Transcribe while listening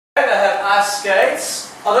ice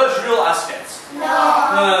skates. Are those real ice skates? No.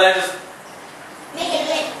 No, they just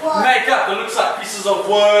make up. It looks like pieces of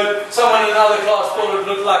wood. Someone in another class thought it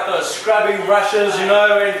looked like those scrubbing brushes, you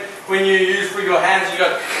know, when you use for your hands, you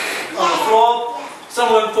go on the floor.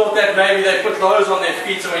 Someone thought that maybe they put those on their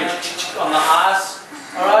feet and went on the ice.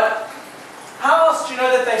 Alright? How else do you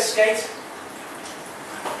know that they skate?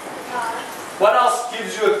 What else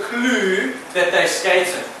gives you a clue that they're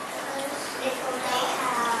skating?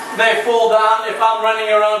 They fall down. If I'm running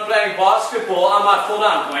around playing basketball, I might fall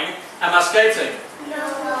down. Boing. Am I skating? No.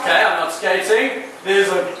 Okay, I'm not skating. There's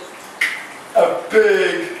a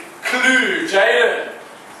big clue. Jaden.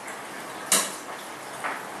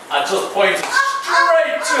 I just pointed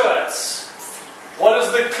straight to it. What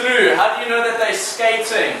is the clue? How do you know that they're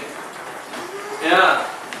skating? Yeah.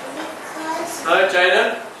 No, Jaden?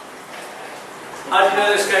 How do you know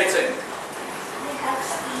they're skating?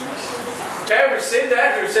 Okay, we said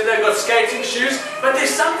that. We said they've got skating shoes. But there's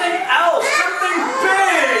something else. Something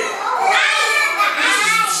big.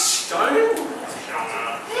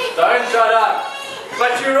 Don't shut up.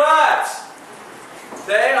 But you're right.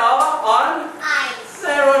 They are on ice.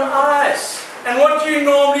 They're on ice. And what do you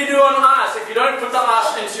normally do on ice? If you don't put the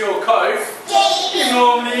ice into your coat, you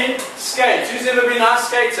normally skate. Who's ever been ice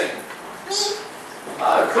skating? Me.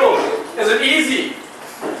 Oh, cool. Is it easy?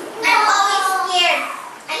 I'm always scared.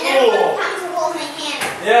 I never put time to hold my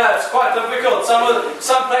hand. Yeah, it's quite difficult.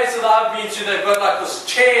 Some places I've been to, they've got like this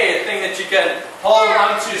chair thing that you can hold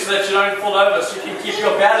onto so that you don't fall over, so you can keep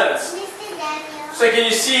your balance. So can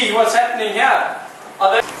you see what's happening here?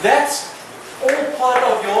 That's all part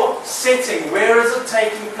of your setting. Where is it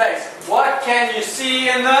taking place? What can you see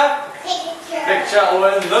in the picture? Or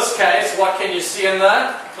in this case, what can you see in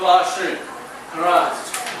the classroom? Alright.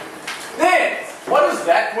 Then, what is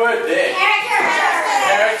that word there?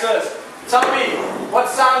 Characters. Tell me, what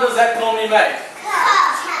sound does that normally make?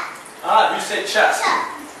 Ah, you said cha.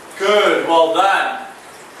 Good, well done.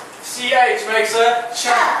 CH makes a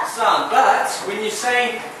cha sound. But when you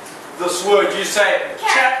say this word, you say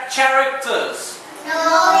characters. No,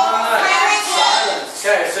 silence.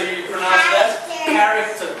 Okay, so you pronounce that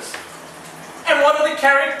characters. And what are the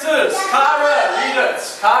characters? Kara, read it.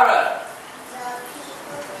 Kara.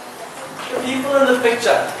 The people in the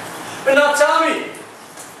picture. But now tell me,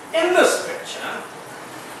 in this picture,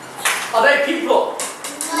 are they people?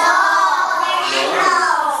 No.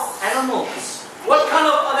 Animals. What kind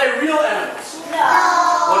of, are they real animals? No.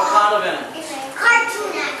 What kind of animals?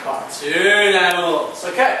 Cartoon animals. Cartoon animals.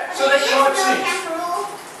 Okay, so they're cartoons.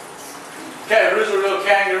 Okay, Ru's a real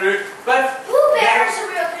kangaroo, but Pooh Bear is a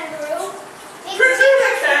real kangaroo. Pooh Bear's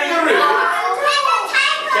a kangaroo.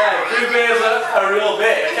 Okay, Pooh Bear's a real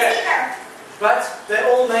bear. Okay. But they're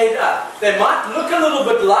all made up. They might look a little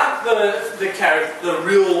bit like the character, the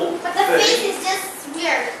real But the thing. face is just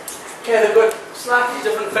weird. Okay, they've got slightly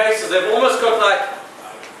different faces. They've almost got like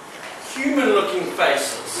human-looking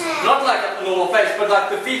faces. Not like a normal face, but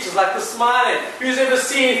like the features, like the smiling. Who's ever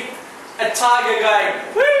seen a tiger going,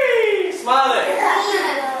 whee, smiling?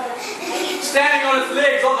 Standing on its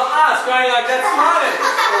legs on the ice, going like that, smiling.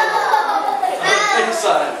 I think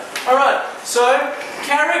so. Alright, so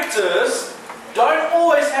characters don't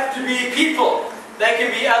always have to be people. They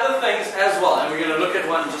can be other things as well. And we're going to look at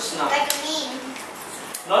one just now. Like a name.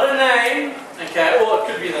 Not a name, okay, or it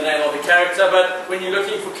could be the name of the character, but when you're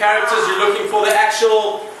looking for characters, you're looking for the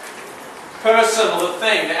actual person or the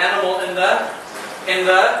thing, the animal in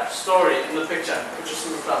the story, in the picture. Which is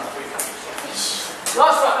the front.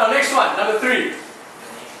 Last one, next one, number 3.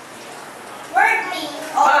 Word me.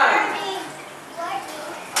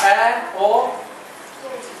 And or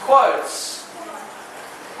quotes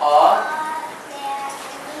are,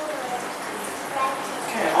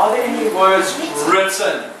 okay, are there any words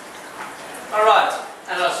written? Alright,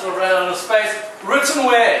 and I sort of wrote on a space, written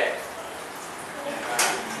where?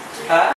 Huh?